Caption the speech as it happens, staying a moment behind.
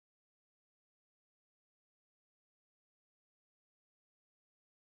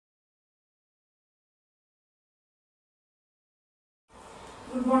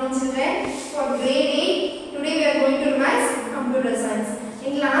Good morning children. For grade 8, today we are going to revise computer science.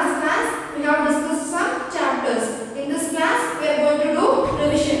 In last class, we have discussed some chapters. In this class, we are going to do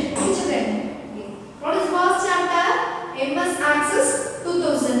revision. Okay, children. Okay. What is first chapter? MS Access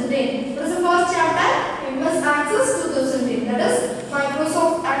 2010. What is the first chapter? MS Access 2010. That is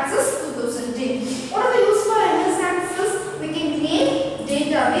Microsoft Access 2010. What are the use for MS Access? We can create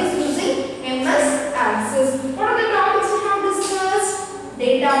database using MS Access. What are the topics we have discussed?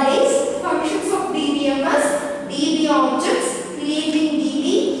 Database, functions of DBMS, DB objects, creating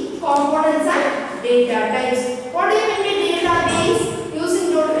DB, components and data types. What do you mean by database?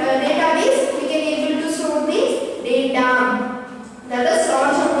 Using database, we can able to store the data. That is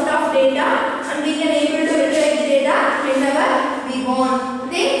large amount of data and we can able to retrieve the data whenever we want.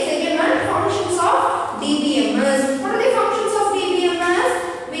 Then second one, functions of DBMS. What are the functions of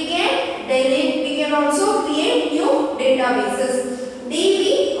DBMS? We can delete, we can also create new databases.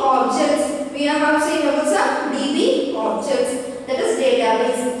 DB objects. We have seen about some DB objects. That is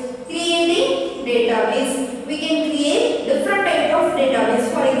database. Creating database. We can create different type of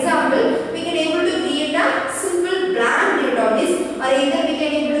database. For example, we can able to create a simple blank database, or either we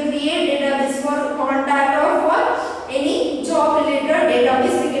can able to create database for contact or for any job related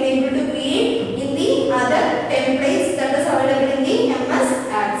database. We can able to create in the other templates that is available in the MS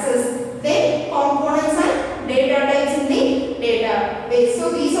Access. Then components and data types in the database.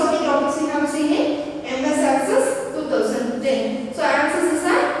 So these are the topics we have seen in MS Access 2010. So Access is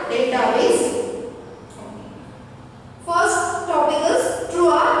a database. First topic is true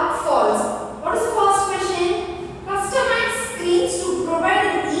or false. What is the first question? Customize screens to provide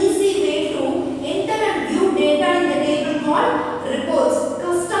an easy way to enter and view data in the table called reports.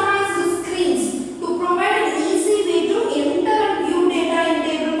 Customize the screens to provide an easy way to enter and view data in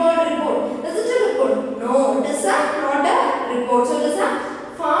table called report. Is it a report? No, it is not a report. So it is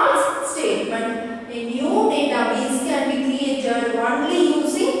a false statement. A new database can be created only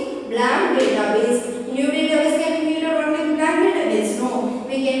using blank database. New database can be created only in blank database. No,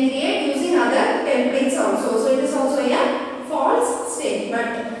 we can create using other templates also. So it is also a false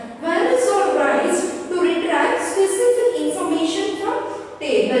statement. Where is our rights to retrieve specific information from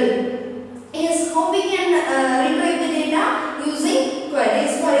table? Is how we can retrieve the data using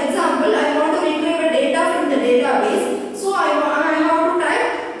queries. For example, I want to retrieve a data from the database. So I have to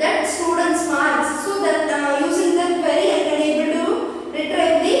type that student's marks. So that using that query I can able to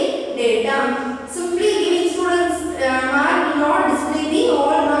retrieve the data. Simply giving students mark will not display the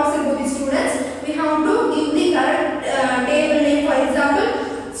all marks about the students. We have to give the correct table name. For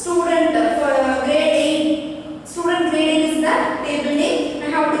example, student for grade 8. Student grade 8 is the table name. I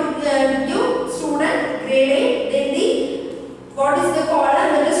have to give student grade 8. Then the what is the column,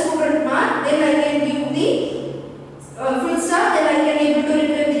 that is student mark. Then I can give the full stop. Then I can able to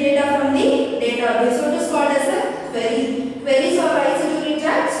retrieve the data from the database. So it is called as a query. Queries are rights to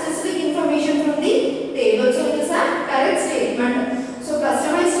retrieve specific information from the table. So it is a correct statement. So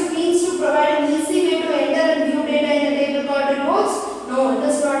customize screens to provide an easy way to enter and view data in the table called reports. No, it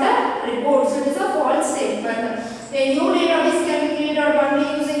is not a report. So it is a false statement. A new database can be created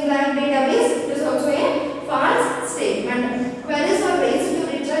only using blank database. It is also a false statement. Queries are raised to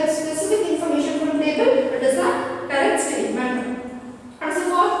retrieve specific information from table. It is a correct statement. And so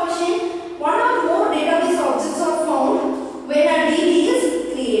fourth question, one or more database objects are found when a DB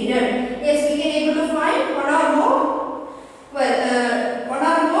is created. Yes, we can able to find one or more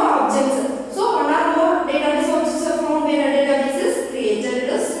objects. So one or more database objects are found when a database is created. It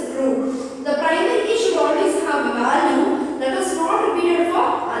is true. The primary key should always have a value that is not repeated for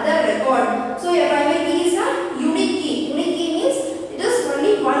other record. So a primary key is a unique key. Unique key means it is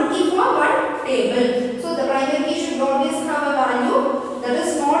only one key for one table. So the primary key should always have a value that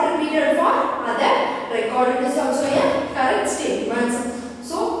is not repeated for other record. It is also a correct statement.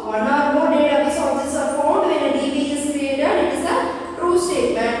 So one or more database objects are found when a DB is created. It is a true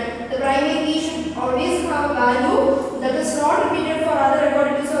statement. The primary key should always have a value that is not repeated for other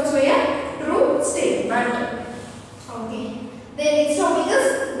record. It is also a true statement. Okay. The next topic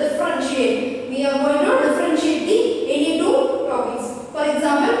is differentiate. We are going to differentiate the any two topics. For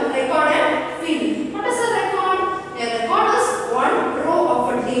example, record and field. What is a record? A record is one row of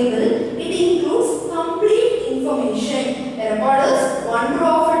a table. It includes complete information. A record is one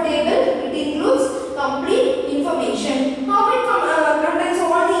row of a table. It includes complete information. How it contains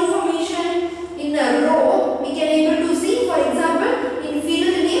all the information in a row? We can able to see, for example, in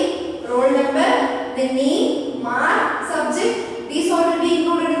field name, roll number, the name, mark, subject. These all will be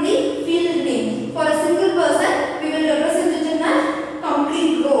included in the field name. For a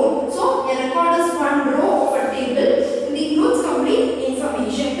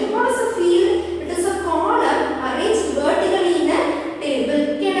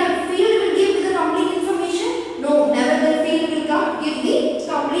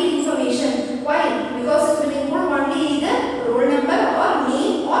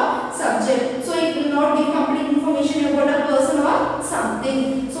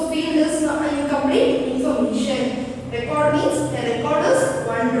something. So field is incomplete information. Record means a record is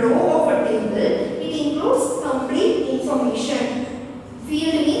one row of a table. It includes complete information.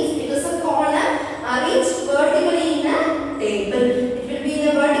 Field means it is a column arranged vertically in a table. It will be in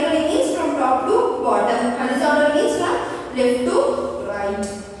a vertically means from top to bottom. Horizontal means from left to right.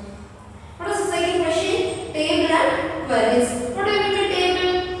 What is the second question? Table and queries. What do you mean by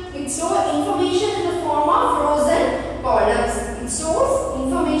table? It stores information in the form of rows and columns. It stores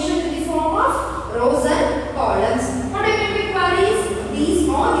information in the form of rows and columns. What do you mean by queries? These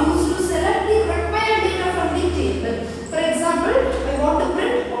are used to select the required data from the table. For example, I want to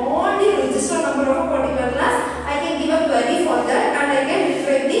print all the register number of a particular class. I can give a query for that and I can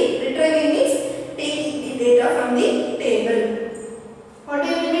retrieving means taking the data from the table. What do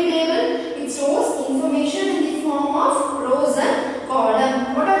you mean by table? It stores information in the form of rows and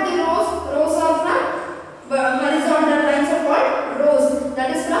columns. What are the rows? Rows are from horizontal lines are called rows.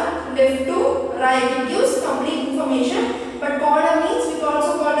 That is from left to right. It gives complete information. But column means we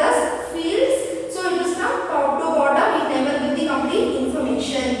also call as fields. So it is from top to bottom. It never gives the complete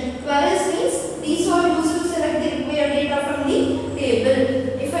information. Queries means these are used to select the required data from the table.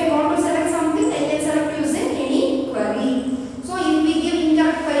 If I want to select something, I can select using any query. So if we give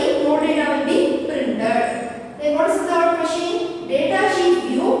incorrect query, no data will be printed. Then what is the third question? Data sheet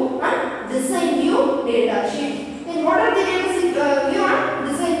view and design view data sheet. Then what are the data sheet view and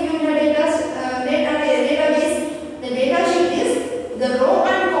design view in the database? The data sheet is the row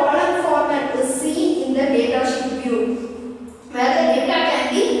and column format is seen in the data sheet view, where the data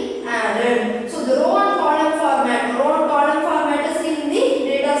can be added. So the row and column format is seen in the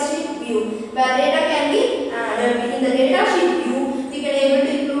data sheet view, where data can be added. In the data sheet view, we can able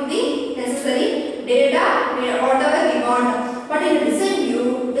to include the necessary data, whatever we want. But in the design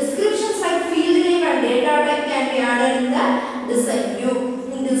view, descriptions like field name and data type can be added in the design view.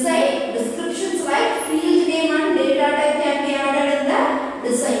 In design, descriptions like field name and data type can be added in the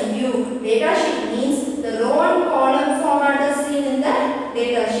design view. Data sheet means the row and column format is seen in the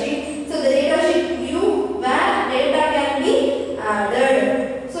data sheet. So the data sheet view where data can be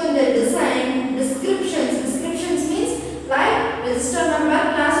added. So in the design, descriptions means like register number,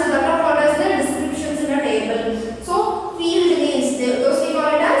 classes that are called as the descriptions in a table. So field names, those we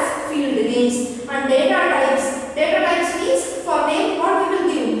call it as field names. And data types means for name what we will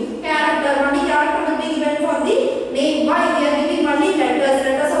give character. Only character will be given for the name. Why we are giving only letters?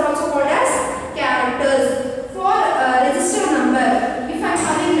 Letters are also called as characters. For register number, if I am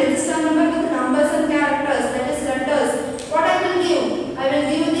having register number with numbers and characters, that is letters, what I will give? I will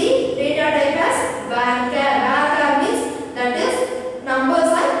give the data type as varchar. Varchar means that is numbers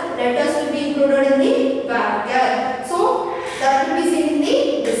and letters will be included in the varchar. So that will be seen in the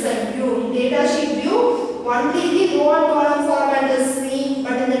design view. In data sheet view, only the row and column format is seen,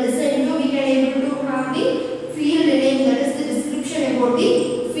 but in the design view we can able to have the field name, that is the description about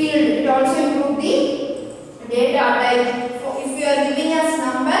the field. It also include the data type. So if we are giving as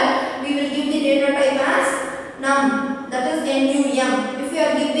number, we will give the data type as num, that is NUM. If we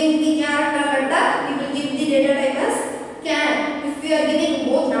are giving the character letter, we will give the data type as can. If we are giving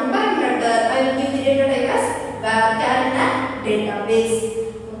both number and letter, I will give the data type as varchar in a database.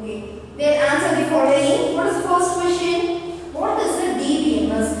 Then answer the following. What is the first question? What is the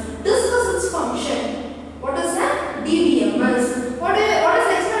DBMS? Discuss its function. What is the DBMS? What is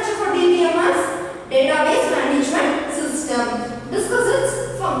the expression for DBMS? Database Management System. Discuss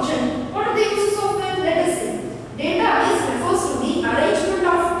its function. What are the uses of it? Let us see. Database refers to the arrangement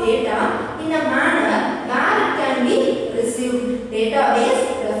of data in a manner where it can be received. Database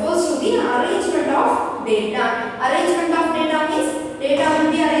refers to the arrangement of data. Arrangement of data means data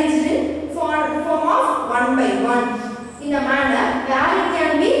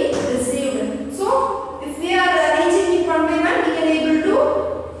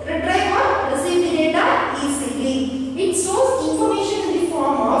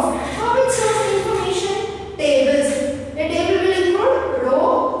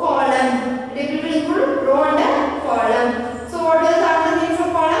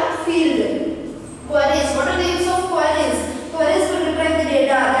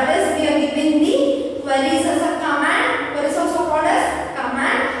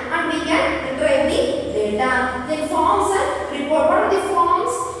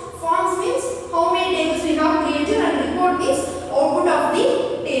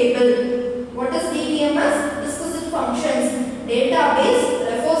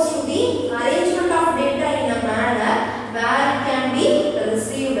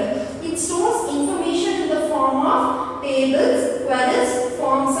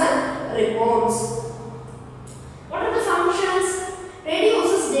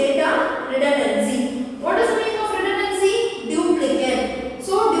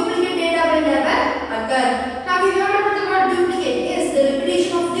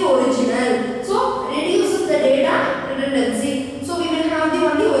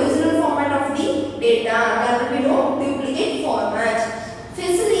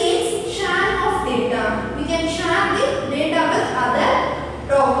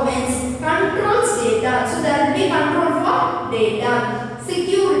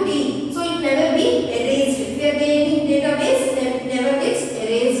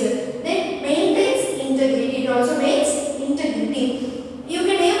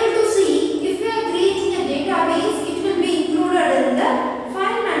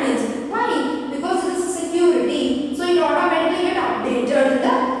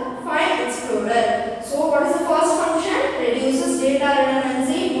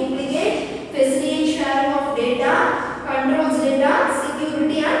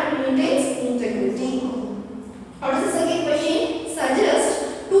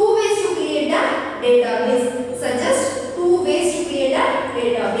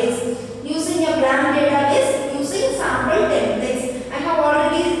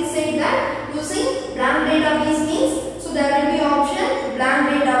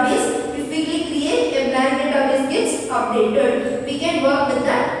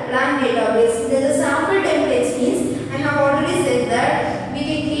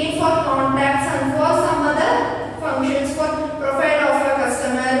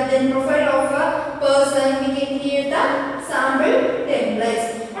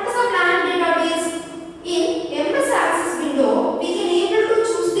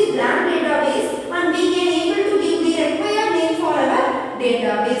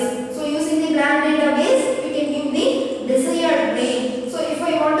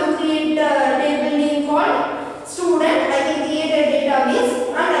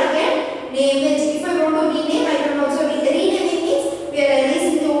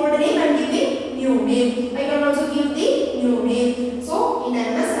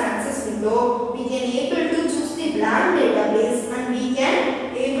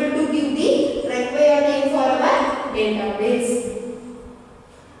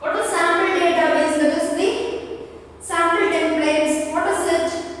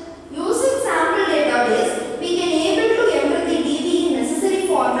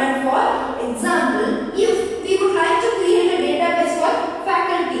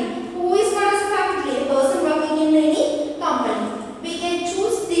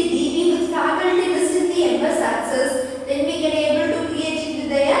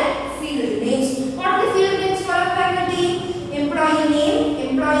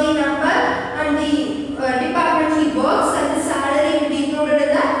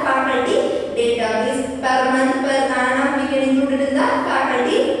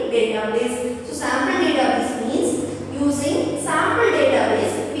database. So sample database means using sample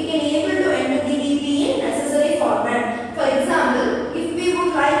database we can able to enter the DB in necessary format. For example, if we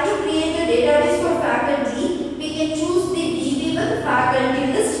would like to create a database for faculty, we can choose the DB with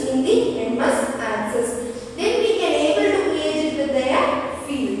faculty list in the MS access. Then we can able to create it with their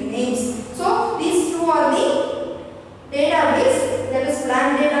field names. So these two are the database, that is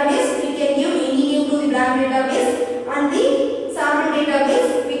blank database. We can give any name to the blank database, and the sample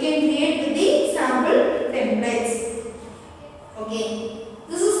database we can create with the sample templates. Okay,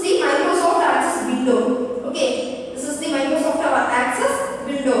 this is the Microsoft Access window. Okay, this is the Microsoft Access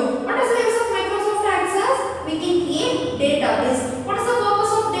window. What is the use of Microsoft Access? We can create database. What is the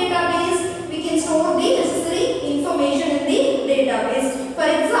purpose of database? We can store the necessary information in the database. For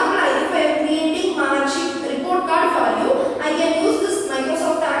example, if I am creating March report card for you, I can use this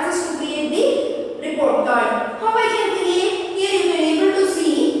Microsoft Access to create the report card. How I can create? Here you can able to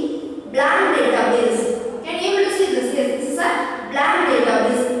see blank database. Can you able to see this? Yes, this is a blank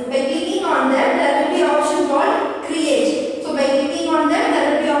database. By clicking on that, there will be option called create. So by clicking on that, there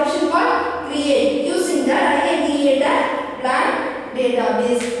will be option called create. Using that, I can create a blank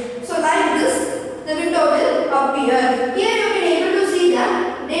database. So like this, the window will appear. Here you can able to see the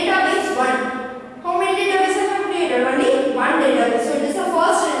database 1. How many databases I have created? Only one database. So it is the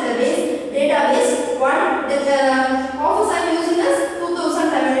first database 1. The office I am using is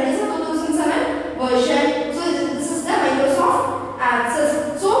 2007. It is a 2007 version. So this is the Microsoft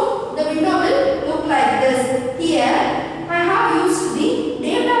Access. So the window will look like this. Here I have used the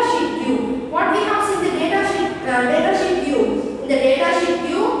datasheet view. What we have seen the datasheet view. In the datasheet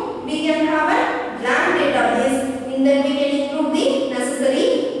view, we can have a blank database. In that we can include the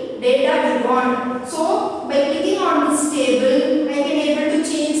necessary data we want. So by clicking on this table, I can able to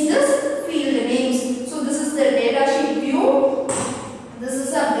change this field names. So this is the datasheet view. This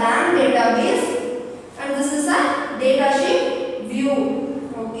is a blank database, and this is a datasheet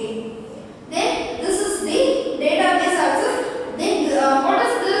view. Okay. Then this is the database access. Then what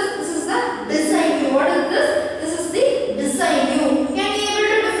is this? This is the design view. What is this? This is the design view. Can you able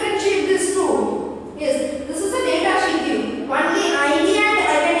to differentiate this two? Yes. This is a datasheet view. Only ID and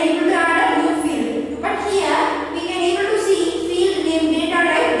I can able to add a new field. But here we can able to see field name, data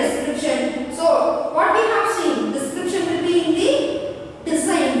type, description. So what we have seen, description will be in the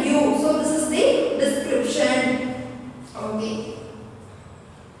design view. So this is the description. Okay.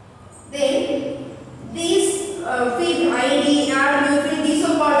 Then these field ID and new field, these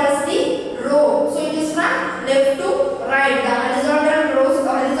are called as the row. So it is from left to right. The horizontal rows, the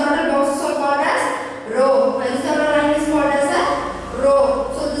horizontal boxes are called as row. Horizontal line is called as a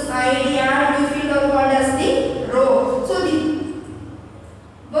row. So this ID and new field are called as the row. So the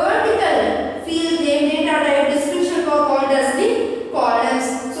vertical field name, data type, description are called as the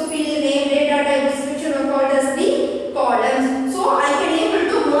columns. So field name, data type, description are called as the columns. So I can able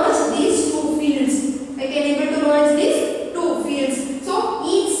to merge these two fields. I can able to merge these two fields. So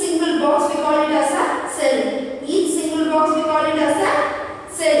each single box we call it as a cell. Each single box we call it as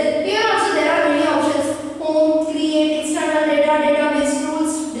a cell. Here also there are many options. Home, create, external data, database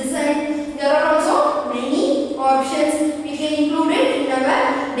rules, design. There are also many options. We can include it in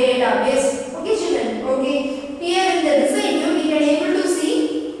our database. Okay children. Okay. Here in the design view we can able to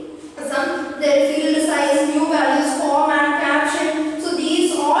see some their field size, new values, format, caption. So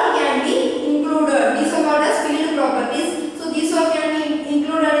these all can be included. These are called as field properties. So these all can be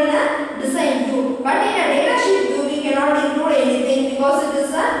included in a design view. But in a datasheet view we cannot include anything because it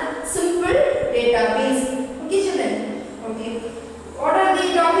is a simple database. Okay children. Okay. What are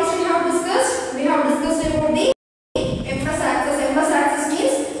the topics we have discussed? We have discussed about the MS Access. MS Access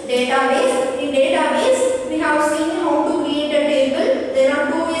means database. In database we have seen how to create a table. There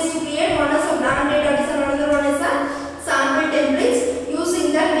are two ways to create. One is a blank database and another one is a sample templates.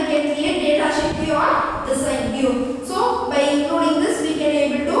 Using that we can create datasheet view or design view. So by including this we can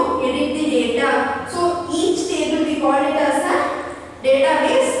able to edit the data. So each table we call it as a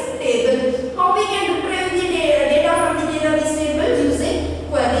database table. How we can retrieve the data from the database table using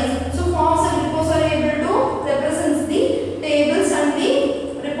queries. So forms and reports are able to represent the tables and the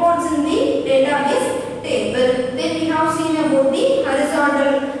reports in the database table. Then we have seen about the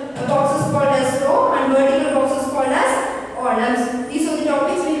horizontal boxes called as row and vertical boxes called as columns. These are the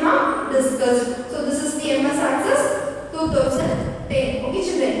topics we have discussed. So this is the MS Access 2010. Okay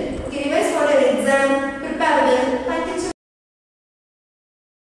children. Okay, revise